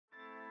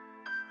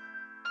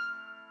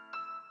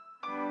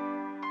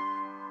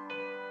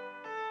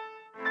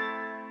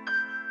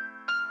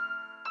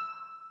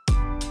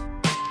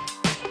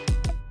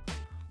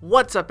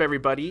What's up,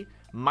 everybody?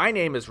 My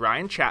name is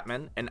Ryan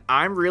Chapman, and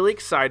I'm really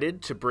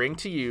excited to bring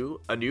to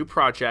you a new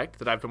project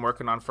that I've been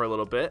working on for a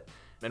little bit,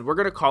 and we're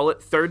going to call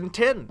it Third and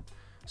 10.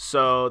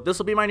 So this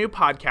will be my new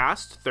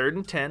podcast, Third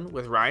and 10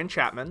 with Ryan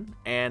Chapman,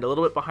 and a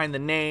little bit behind the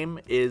name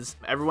is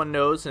everyone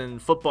knows in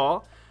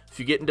football, if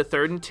you get into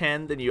 3rd and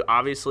 10, then you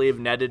obviously have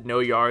netted no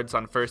yards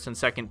on 1st and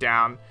 2nd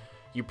down.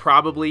 You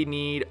probably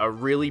need a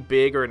really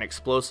big or an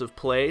explosive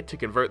play to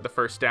convert the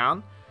first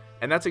down.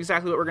 And that's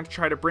exactly what we're going to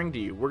try to bring to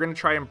you. We're going to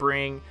try and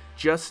bring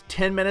just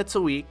 10 minutes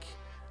a week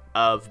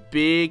of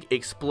big,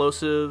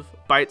 explosive,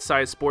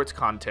 bite-sized sports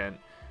content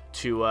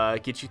to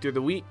get you through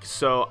the week.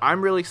 So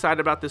I'm really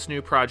excited about this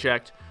new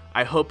project.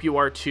 I hope you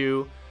are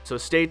too. So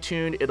stay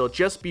tuned. It'll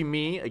just be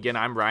me. Again,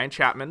 I'm Ryan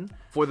Chapman.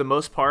 For the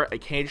most part,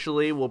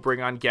 occasionally we'll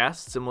bring on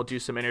guests and we'll do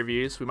some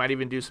interviews. We might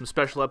even do some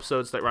special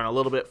episodes that run a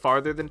little bit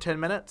farther than 10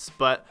 minutes.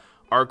 But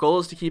our goal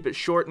is to keep it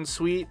short and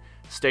sweet,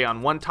 stay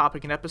on one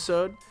topic an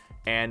episode,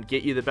 and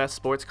get you the best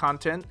sports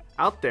content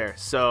out there.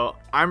 So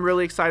I'm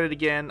really excited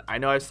again. I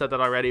know I've said that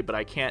already, but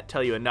I can't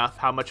tell you enough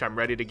how much I'm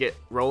ready to get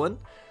rolling.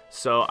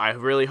 So I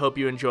really hope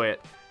you enjoy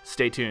it.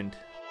 Stay tuned.